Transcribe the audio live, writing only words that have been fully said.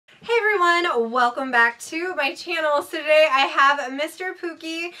welcome back to my channel. So today I have Mr.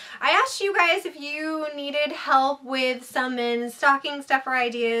 Pookie. I asked you guys if you needed help with some stocking stuffer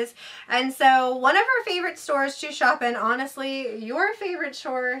ideas, and so one of our favorite stores to shop in, honestly your favorite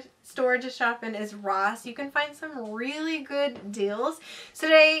store to shop in, is Ross. You can find some really good deals. So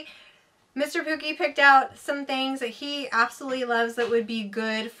today Mr. Pookie picked out some things that he absolutely loves that would be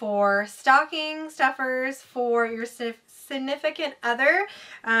good for stocking stuffers for your significant other.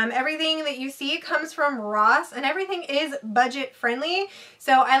 Everything that you see comes from Ross, and everything is budget friendly.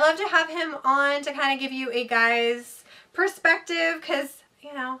 So I love to have him on to kind of give you a guy's perspective, because,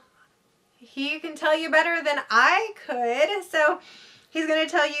 you know, he can tell you better than I could. So he's going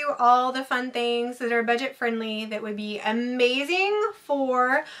to tell you all the fun things that are budget friendly that would be amazing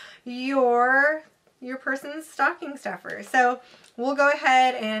for your person's stocking stuffer. So we'll go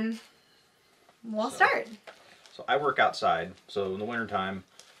ahead and we'll start. So I work outside, so in the wintertime,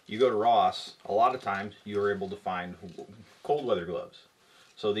 you go to Ross, a lot of times you're able to find cold weather gloves.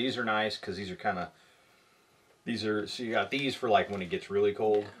 So these are nice because these are kind of, so you got these for like when it gets really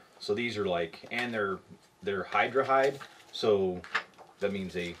cold. So these are like, and they're Hydra hide, so that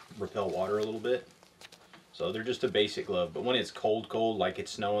means they repel water a little bit. So they're just a basic glove, but when it's cold, like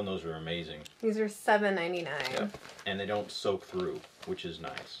it's snowing, those are amazing. These are $7.99. Yep. And they don't soak through, which is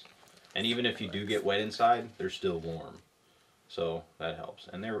nice. And even if you do get wet inside, they're still warm. So that helps.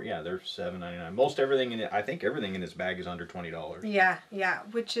 And they're $7.99. Most everything in it, I think everything in this bag is under $20. Yeah,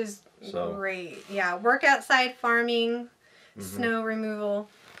 which is great. Yeah, work outside farming, snow removal.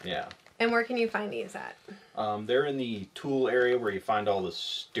 Yeah. And where can you find these at? They're in the tool area where you find all the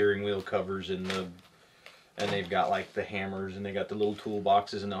steering wheel covers and they've got like the hammers, and they got the little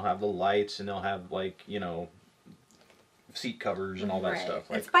toolboxes, and they'll have the lights, and they'll have, like, you know, seat covers and all that stuff.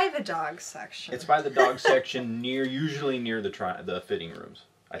 Like, it's by the dog section. It's by the dog section, usually near the fitting rooms.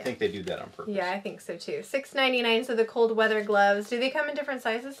 I think they do that on purpose. Yeah, I think so too. $6.99. So the cold weather gloves. Do they come in different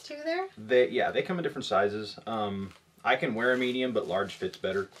sizes too there? They come in different sizes. I can wear a medium, but large fits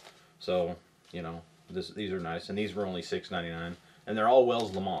better. So, you know, these are nice, and these were only $6.99, and they're all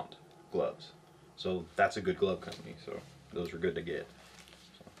Wells Lamont gloves. So that's a good glove company. So those are good to get.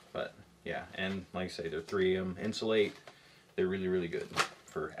 So, but yeah, and like I say, they're 3M insulate. They're really, really good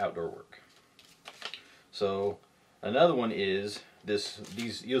for outdoor work. So another one is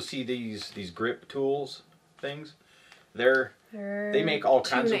these. You'll see these grip tools things. They make all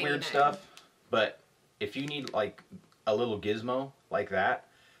kinds of weird stuff. But if you need like a little gizmo like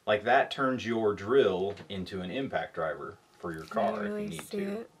that turns your drill into an impact driver for your car if you need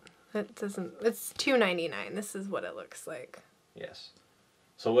to. It doesn't. It's $2.99. This is what it looks like. Yes.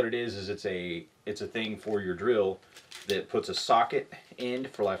 So what it is it's a thing for your drill that puts a socket end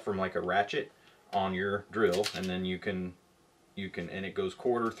from like a ratchet on your drill, and then you can and it goes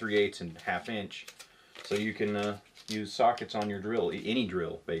 1/4, 3/8, and 1/2 inch. So you can use sockets on your drill, any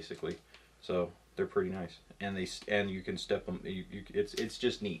drill basically. So they're pretty nice, and you can step them. It's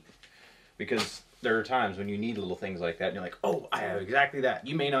just neat, because there are times when you need little things like that, and you're like, oh, I have exactly that.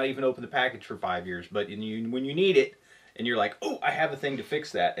 You may not even open the package for 5 years, but when you need it, and you're like, oh, I have a thing to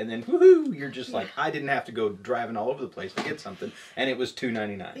fix that, and then woohoo, you're just like, I didn't have to go driving all over the place to get something, and it was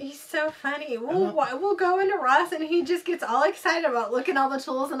 $2.99. He's so funny. We'll go into Ross, and he just gets all excited about looking at all the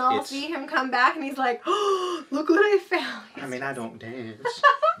tools, and I'll see him come back, and he's like, oh, look what I found. I mean, I don't dance,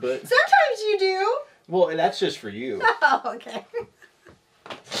 but sometimes you do. Well, that's just for you. Oh, okay.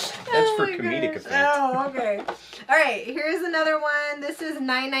 That's for comedic effect. Oh, okay. All right, here's another one. This is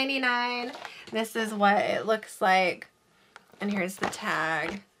 $9.99. This is what it looks like. And here's the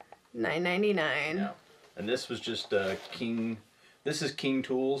tag. $9.99. Yeah. And this was just King. This is King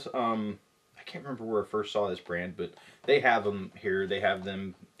Tools. I can't remember where I first saw this brand, but they have them here. They have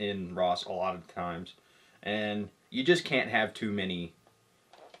them in Ross a lot of times. And you just can't have too many,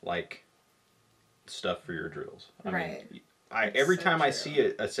 like, stuff for your drills. I mean, every time I see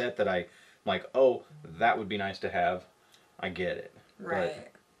a set that I'm like, oh, that would be nice to have, I get it. Right.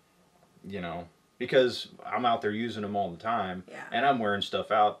 But, you know, because I'm out there using them all the time, and I'm wearing stuff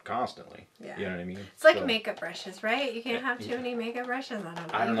out constantly. Yeah. You know what I mean? It's like makeup brushes, right? You can't have too many makeup brushes.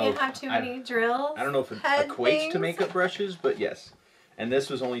 I don't know. You can't have too many drills. I don't know if it equates to makeup brushes, but yes. And this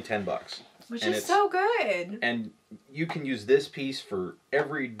was only $10. Which is so good. And you can use this piece for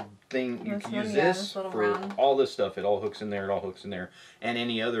everything. You can use this for all this stuff. It all hooks in there. It all hooks in there. And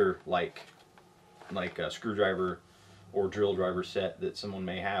any other like a screwdriver or drill driver set that someone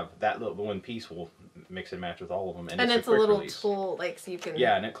may have. That little one piece will mix and match with all of them. And it's a little tool, like, so you can.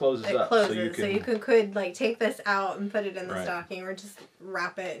 Yeah, and it closes up. So you could like take this out and put it in the stocking, or just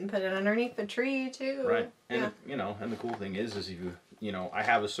wrap it and put it underneath the tree too. Right. And you know, and the cool thing is if you you know, I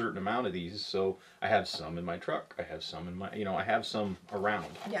have a certain amount of these, so I have some in my truck. I have some in my, you know, I have some around.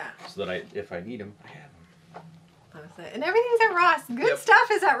 Yeah. So that if I need them, I have them. And everything's at Ross. Good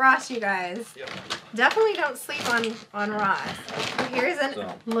stuff is at Ross, you guys. Yep. Definitely don't sleep on Ross. Here's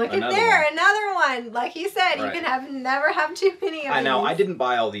look at another one. Like you said, you can never have too many of I know. these. I didn't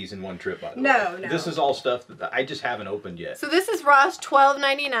buy all these in one trip, by the way. No. This is all stuff that I just haven't opened yet. So this is Ross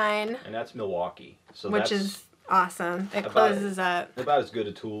 $12.99. And that's Milwaukee. So which is awesome. It closes up. About as good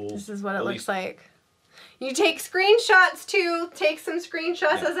a tool. This is what it looks like. You take screenshots too. Take some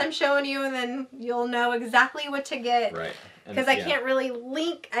screenshots as I'm showing you, and then you'll know exactly what to get. Right. Because I can't really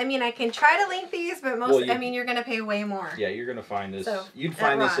link. I mean, I can try to link these, but most. I mean, you're gonna pay way more. Yeah, you're gonna find this. So, you'd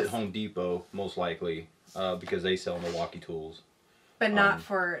find this at Home Depot most likely, because they sell Milwaukee tools. But not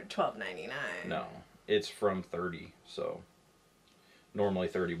for $12.99. No, it's from $30. So normally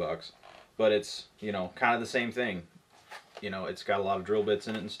 $30, but it's, you know, kind of the same thing. You know, it's got a lot of drill bits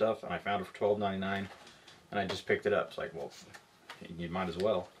in it and stuff, and I found it for $12.99. And I just picked it up. It's like, well, you might as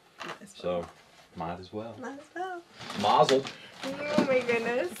well. So, might as well. Might as well. Mazel. Oh my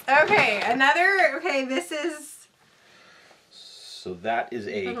goodness. Okay, okay, this is... So that is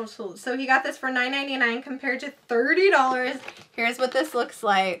a... So he got this for $9.99 compared to $30. Here's what this looks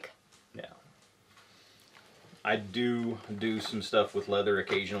like. Yeah. I do some stuff with leather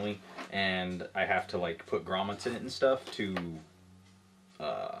occasionally, and I have to, like, put grommets in it and stuff to,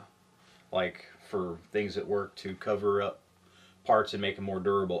 like... for things at work to cover up parts and make them more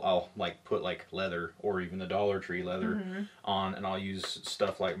durable. I'll like put like leather or even the Dollar Tree leather on, and I'll use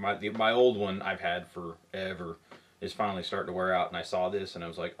stuff like my old one I've had forever is finally starting to wear out, and I saw this and I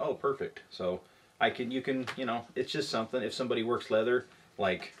was like, oh, perfect. So you can you know, it's just something. If somebody works leather,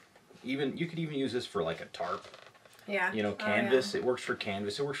 like you could even use this for like a tarp. Yeah. You know, canvas. It works for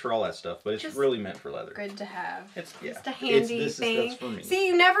canvas. It works for all that stuff, but it's just really meant for leather. Good to have. It's just a handy thing. That's for me. See,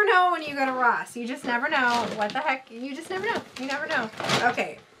 you never know when you go to Ross. You just never know. What the heck? You just never know. You never know.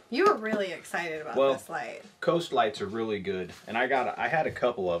 Okay. You were really excited about this light. Coast lights are really good, and I had a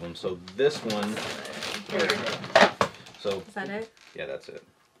couple of them. So this one. Here. So. Is that it? Yeah, that's it.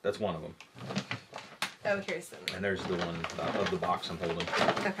 That's one of them. Oh, here's them. And there's the one of the box I'm holding.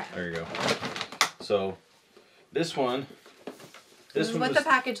 Okay. There you go. So. This one is what the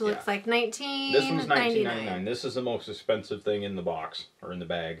package looks like. This one's $19.99. This is the most expensive thing in the box or in the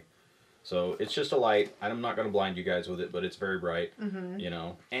bag. So it's just a light. I'm not going to blind you guys with it, but it's very bright. You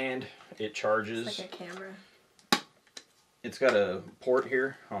know, and it charges. It's like a camera. It's got a port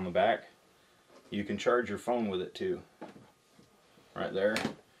here on the back. You can charge your phone with it too. Right there,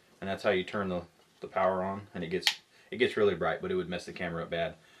 and that's how you turn the power on, and it gets really bright, but it would mess the camera up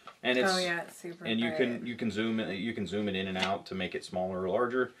bad. And it's, it's super and bright. you can zoom it in and out to make it smaller or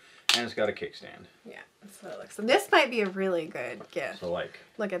larger, and it's got a kickstand. Yeah, that's what it looks like. So this might be a really good gift. So like,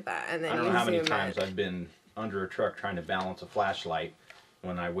 look at that, and then I don't know how many times I've been under a truck trying to balance a flashlight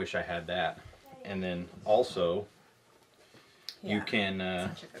when I wish I had that. And then also, you can.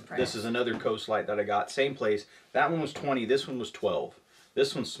 This is another coast light that I got. Same place. That one was $20. This one was $12.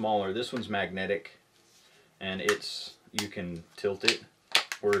 This one's smaller. This one's magnetic, and you can tilt it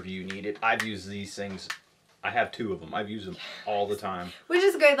wherever you need it. I've used these things. I have 2 of them. I've used them all the time. Which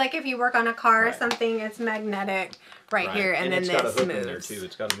is good. Like if you work on a car or something, it's magnetic here, and then it's got a hook moves. in there too.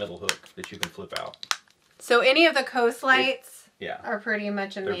 It's got a metal hook that you can flip out. So any of the coast lights Yeah. are pretty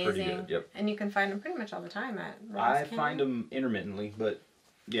much amazing. They're pretty good, yep. And you can find them pretty much all the time at Ross. I find them intermittently, but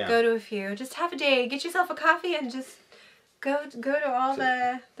yeah. Go to a few. Just have a day. Get yourself a coffee and just go to all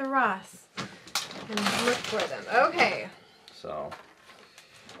the Ross and look for them. Okay. So,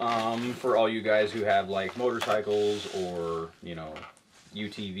 for all you guys who have like motorcycles or, you know,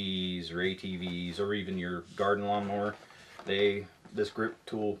 UTVs or ATVs or even your garden lawnmower, this grip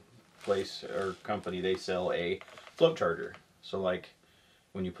tool place or company, they sell a float charger. So like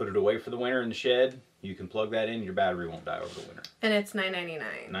when you put it away for the winter in the shed, you can plug that in, your battery won't die over the winter. And it's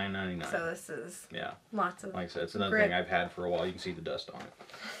 $9.99. $9.99. So this is lots of like I said, it's another thing I've had for a while. You can see the dust on it.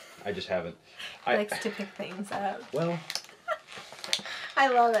 I just haven't. Likes to pick things up. Well, I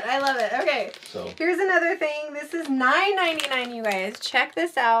love it. I love it. Okay. So here's another thing. This is $9.99, you guys. Check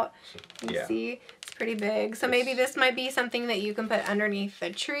this out. You see, it's pretty big. So maybe this might be something that you can put underneath the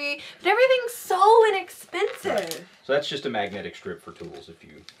tree. But everything's so inexpensive. Right. So that's just a magnetic strip for tools if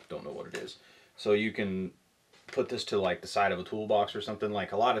you don't know what it is. So you can put this to like the side of a toolbox or something.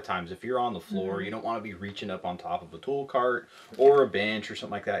 Like a lot of times if you're on the floor, you don't want to be reaching up on top of a tool cart or a bench or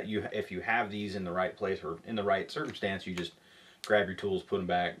something like that. If you have these in the right place or in the right circumstance, you just grab your tools, put them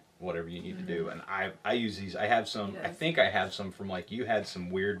back, whatever you need to do. And I use these. I have some. I think I have some from like, you had some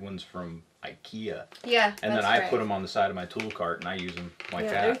weird ones from IKEA. Yeah, and then I put them on the side of my tool cart and I use them like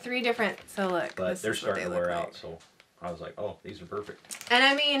that. They're 3 different. So look, but they're starting to wear out. So I was like, oh, these are perfect. And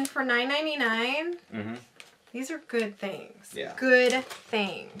I mean, for $9.99, these are good things. Yeah. Good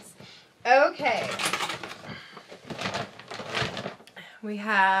things. Okay. We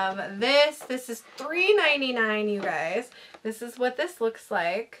have this. This is $3.99, you guys. This is what this looks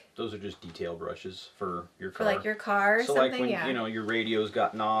like. Those are just detail brushes for your car. For like your car or something, like when, you know, your radio's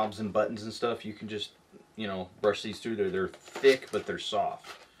got knobs and buttons and stuff, you can just, you know, brush these through there. They're thick, but they're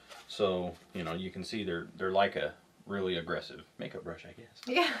soft. So, you know, you can see they're like a really aggressive makeup brush, I guess.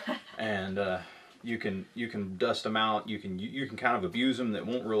 Yeah. And you can dust them out. You can kind of abuse them. That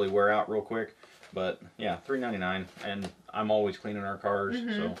won't really wear out real quick. But yeah, $3.99, and I'm always cleaning our cars,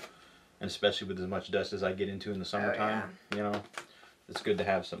 so, and especially with as much dust as I get into in the summertime, you know, it's good to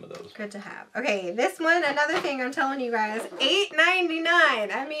have some of those. Good to have. Okay, this one, another thing I'm telling you guys, $8.99.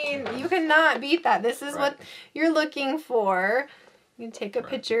 I mean, you cannot beat that. This is what you're looking for. You can take a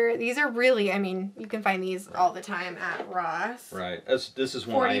picture. These are really, I mean, you can find these all the time at Ross. Right. This is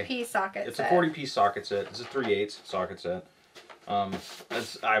one 40-piece socket set. It's a 40-piece socket set. It's a 3/8 socket set.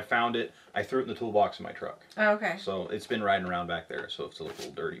 I found it. I threw it in the toolbox in my truck. Oh, okay. So it's been riding around back there, so it's a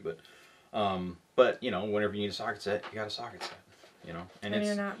little dirty, but you know, whenever you need a socket set, you got a socket set, you know, and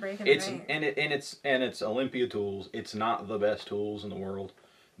you're not breaking it's the bank. and it's Olympia tools. It's not the best tools in the world,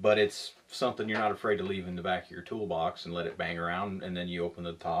 but it's something you're not afraid to leave in the back of your toolbox and let it bang around, and then you open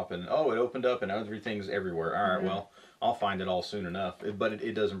the top and oh, it opened up and everything's everywhere. All right, well, I'll find it all soon enough, but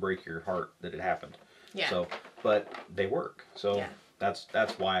it doesn't break your heart that it happened. Yeah. So, but they work. So that's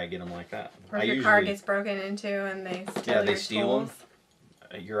why I get them like that. Or if your car gets broken into and they steal your tools.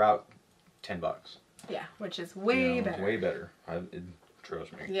 You're out $10. Yeah, which is way better. Way better.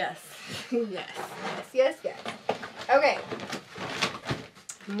 Trust me. Yes. yes. Okay.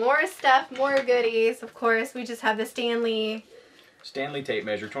 More stuff, more goodies. Of course, we just have the Stanley tape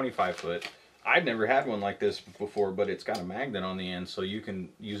measure, 25 foot. I'd never had one like this before, but it's got a magnet on the end, so you can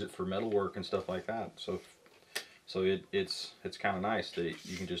use it for metal work and stuff like that. So it's kind of nice that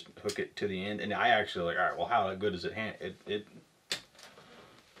you can just hook it to the end. And I actually like, all right, well, how good is it?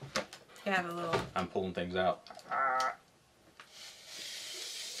 You have a little. I'm pulling things out.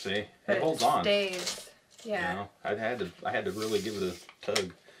 See, but it holds on. Stays. Yeah. You know, I had to really give it a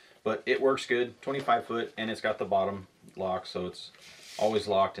tug, but it works good. 25 foot, and it's got the bottom lock, so it's always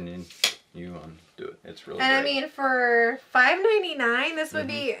locked, and then you undo it. It's really and great. I mean, for $5.99, this would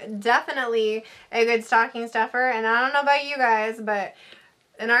be definitely a good stocking stuffer. And I don't know about you guys, but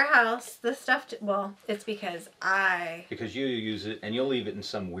in our house, the stuff, well, it's because you use it and you'll leave it in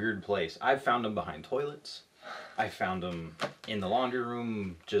some weird place. I've found them behind toilets. I found them in the laundry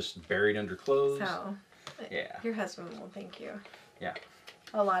room, just buried under clothes. So, yeah. Your husband will thank you. Yeah.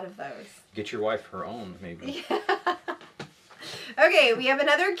 A lot of those. Get your wife her own, maybe. Yeah. Okay, we have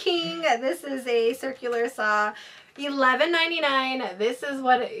another King. This is a circular saw. $11.99. This is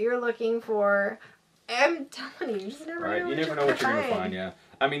what you're looking for. I'm telling you, you just never know. You never know what you're gonna find. Yeah.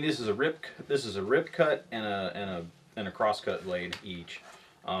 I mean, this is a rip cut and a cross cut blade each.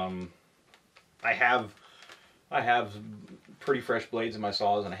 I have pretty fresh blades in my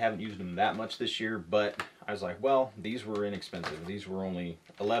saws, and I haven't used them that much this year, but I was like, well, these were inexpensive. These were only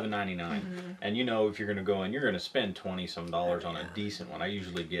 $11.99. And you know, if you're gonna go in, you're gonna spend $20-some on a decent one. I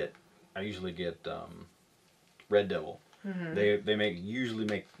usually get Red Devil. They usually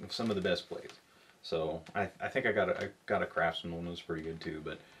make some of the best blades. So I think I got a Craftsman one that's pretty good too.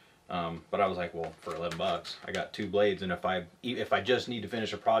 But I was like, well, for $11, I got 2 blades, and if I just need to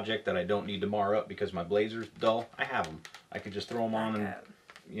finish a project that I don't need to mar up because my blades are dull, I have them. I can just throw them on, and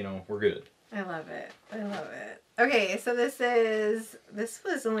you know, we're good. I love it. Okay, so this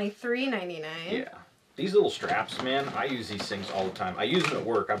was only $3.99. Yeah. These little straps, man, I use these things all the time. I use them at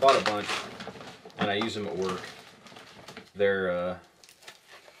work. I bought a bunch, and I use them at work. They're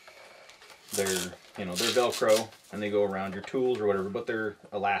Velcro, and they go around your tools or whatever, but they're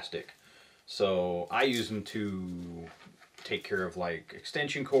elastic. So I use them to take care of like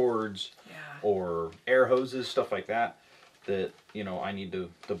extension cords or air hoses, stuff like that, you know, I need to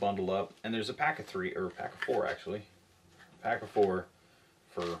bundle up. And there's a pack of 3, or a pack of 4 actually. Pack of 4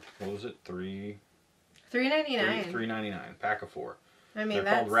 for, what was it, $3.99. $3.99, pack of 4. I mean,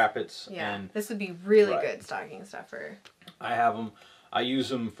 they're called Rapids. Yeah, and this would be really good stocking stuffer. I have them. I use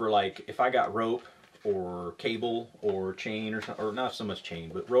them for like if I got rope or cable or chain or not so much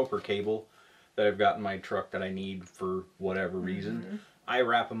chain, but rope or cable that I've got in my truck that I need for whatever reason. I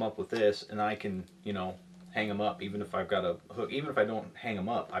wrap them up with this, and I can, you know, hang them up. Even if I've got a hook, even if I don't hang them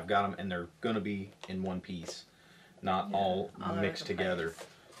up, I've got them, and they're gonna be in one piece, not all mixed together.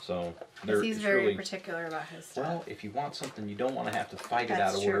 So he's very really particular about his stuff. Well, if you want something, you don't want to have to fight it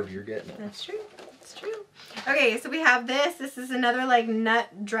out of wherever you're getting it. That's true. That's true. Okay, so we have this. This is another like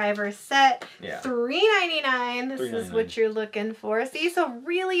nut driver set. Yeah. $3.99. This is what you're looking for. See, so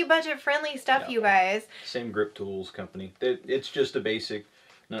really budget friendly stuff, you guys. Same Grip Tools company. It's just a basic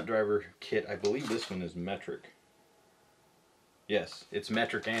nut driver kit. I believe this one is metric. Yes, it's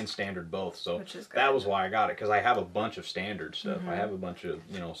metric and standard both. So that was why I got it, because I have a bunch of standard stuff. I have a bunch of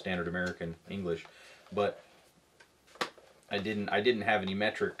standard American English, but I didn't have any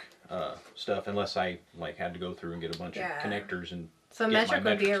metric stuff unless I like had to go through and get a bunch of connectors and. So metric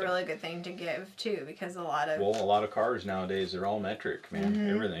would be a really good thing to give too, because a lot of cars nowadays they're all metric, man.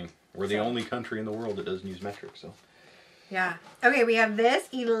 Everything. We're the only country in the world that doesn't use metric, so. Yeah. Okay, we have this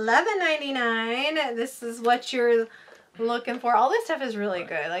 $11.99. This is what you're looking for. All this stuff is really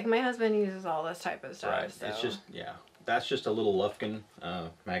good. Like my husband uses all this type of stuff. Right. So. It's just that's just a little Lufkin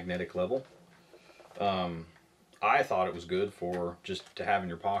magnetic level. I thought it was good for just to have in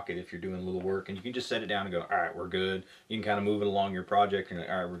your pocket if you're doing a little work, and you can just set it down and go, all right, we're good. You can kind of move it along your project and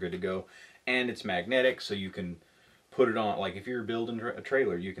all right, we're good to go. And it's magnetic, so you can put it on, like if you're building a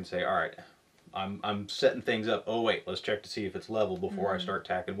trailer, you can say, all right, I'm setting things up. Oh wait, let's check to see if it's level before I start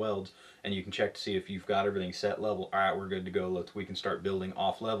tacking welds. And you can check to see if you've got everything set level. All right, we're good to go. We can start building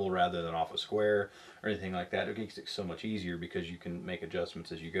off level rather than off a square or anything like that. It makes it so much easier because you can make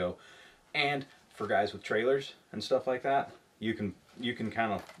adjustments as you go. And for guys with trailers and stuff like that, you can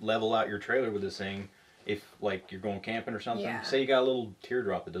kind of level out your trailer with this thing. If like you're going camping or something, say you got a little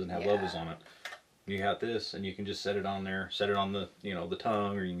teardrop that doesn't have levels on it. You got this, and you can just set it on there, set it on the the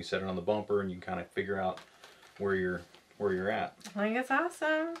tongue, or you can set it on the bumper, and you can kind of figure out where you're at. I think it's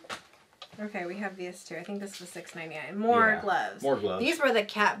awesome. Okay, we have these two. I think this was $6.99. More gloves. More gloves. These were the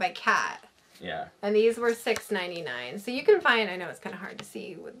cat by cat. Yeah. And these were $6.99. So you can find. I know it's kind of hard to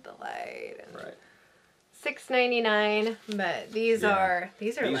see with the light. Right. $6.99, but these are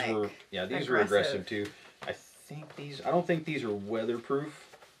these were aggressive too. I don't think these are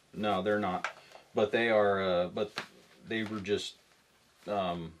weatherproof. No, they're not. But they are. But they were just.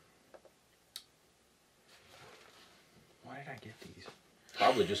 Why did I get these?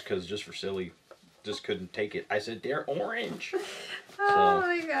 Probably just for silly, just couldn't take it. I said they're orange. Oh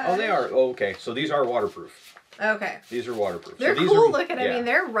my god. Oh, they are. Oh, okay, so these are waterproof. Okay. These are waterproof. They're so cool looking. I mean,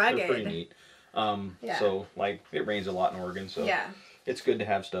 they're rugged. They're pretty neat. So like it rains a lot in Oregon, so it's good to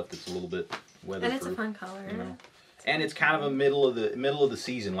have stuff that's a little bit weatherproof. And it's a fun color. And it's kind of a middle of the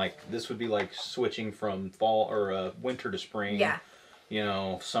season. Like this would be like switching from fall or winter to spring. Yeah.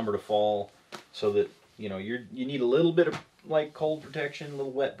 Summer to fall, so that you need a little bit of like cold protection, a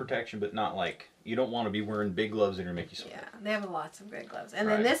little wet protection, but not like you don't want to be wearing big gloves that are gonna make you sweat. Yeah, they have lots of good gloves. And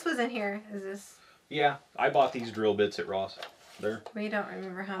then this was in here. Is this? Yeah, I bought these drill bits at Ross. We don't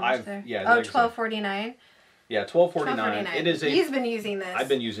remember how much they're. Yeah. Oh, $12.49. Yeah, $12.49. It is He's been using this. I've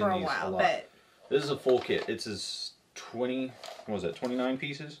been using for these a while, a lot. But this is a full kit. It's 20. What was that? 29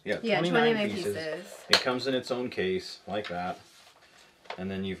 pieces. Yeah, 29 pieces. It comes in its own case like that,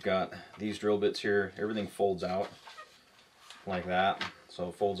 and then you've got these drill bits here. Everything folds out like that, so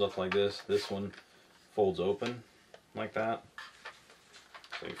it folds up like this. This one folds open like that.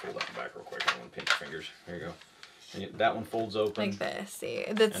 So you fold that one back real quick. I don't want to pinch your fingers. There you go. And that one folds open like this. See,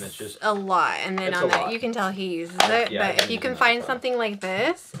 that's and it's just a lot. And then on that, you can tell he uses it. Yeah, but if you can find something like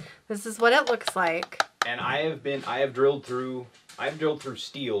this is what it looks like. And I have drilled through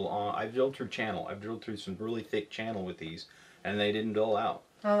steel. I've drilled through channel. I've drilled through some really thick channel with these, and they didn't dull out.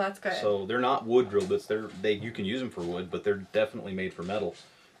 Oh, that's good. So they're not wood drill bits. You can use them for wood, but they're definitely made for metal.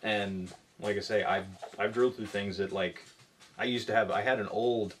 And like I say, I've drilled through things that like I had an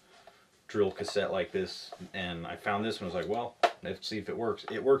old drill cassette like this, and I found this one. I was like, well, let's see if it works.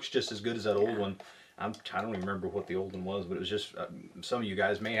 It works just as good as that old one. I don't even remember what the old one was, but it was just some of you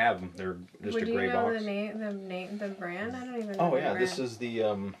guys may have them. They're just a gray box. Would you know the brand? I don't even know. Oh yeah, this is the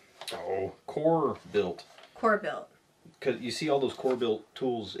Core Built. Core Built. Because you see all those Core Built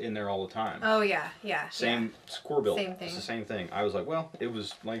tools in there all the time. Oh yeah, yeah. Same Core Built. Same thing. It's the same thing. I was like, well, it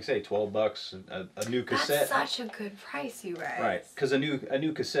was like I say, $12 a new cassette. That's such a good price, you guys. Right, because a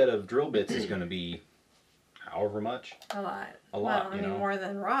new cassette of drill bits is going to be however much. A lot. A lot. Well, I mean more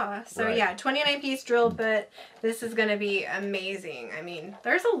than raw. So yeah, 29-piece drill bit. This is going to be amazing. I mean,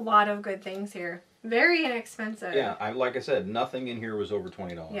 there's a lot of good things here. Very inexpensive. Yeah, like I said, nothing in here was over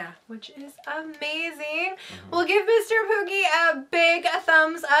 $20. Yeah, which is amazing. We'll give Mr. Pookie a big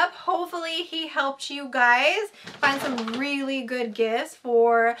thumbs up. Hopefully he helped you guys find some really good gifts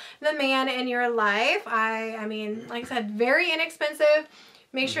for the man in your life. I mean, like I said, very inexpensive.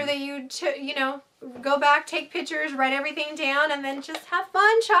 Make sure that you go back, take pictures, write everything down, and then just have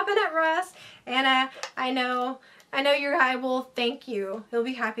fun shopping at Ross. And I know your guy will thank you. He'll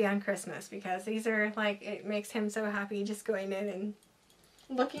be happy on Christmas because these are like, it makes him so happy just going in and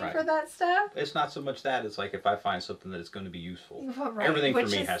looking for that stuff. It's not so much that, it's like if I find something that is going to be useful. Right. Everything for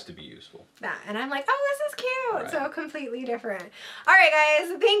me has to be useful. That. And I'm like, oh, this is cute. Right. So completely different. All right,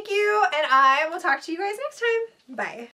 guys. Thank you. And I will talk to you guys next time. Bye.